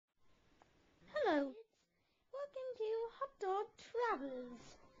Travelers.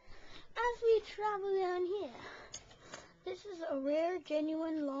 As we travel down here, this is a rare,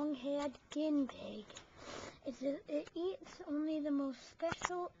 genuine, long-haired guinea pig. It eats only the most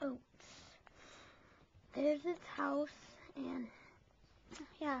special oats. There's its house, and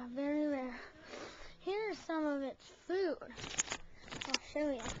yeah, very rare. Here's some of its food. I'll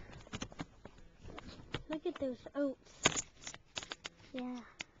show you. Look at those oats. Yeah.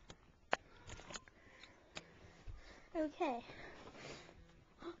 Okay.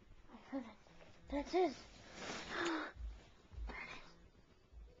 I heard it. That's it.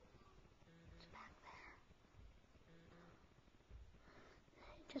 It's back there.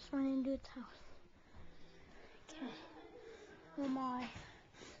 It just went into its house. Okay. Oh my.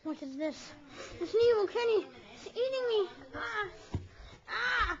 What is this? It's an evil kitty. It's eating me. Ah.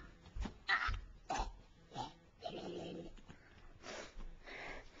 Ah.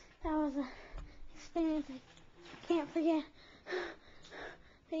 That was an experience I can't forget.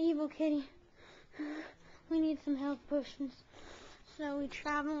 The evil kitty. We need some health potions. So we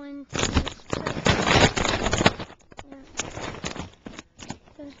travel into this place.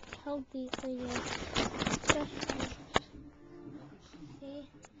 It's healthy for you. See?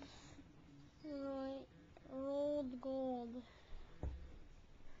 Rolled gold.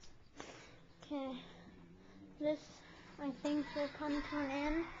 Okay. This, I think, will come to an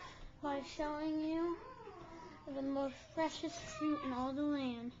end by showing you the most freshest fruit in all the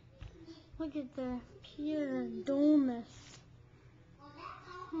land. Look at the pure dullness.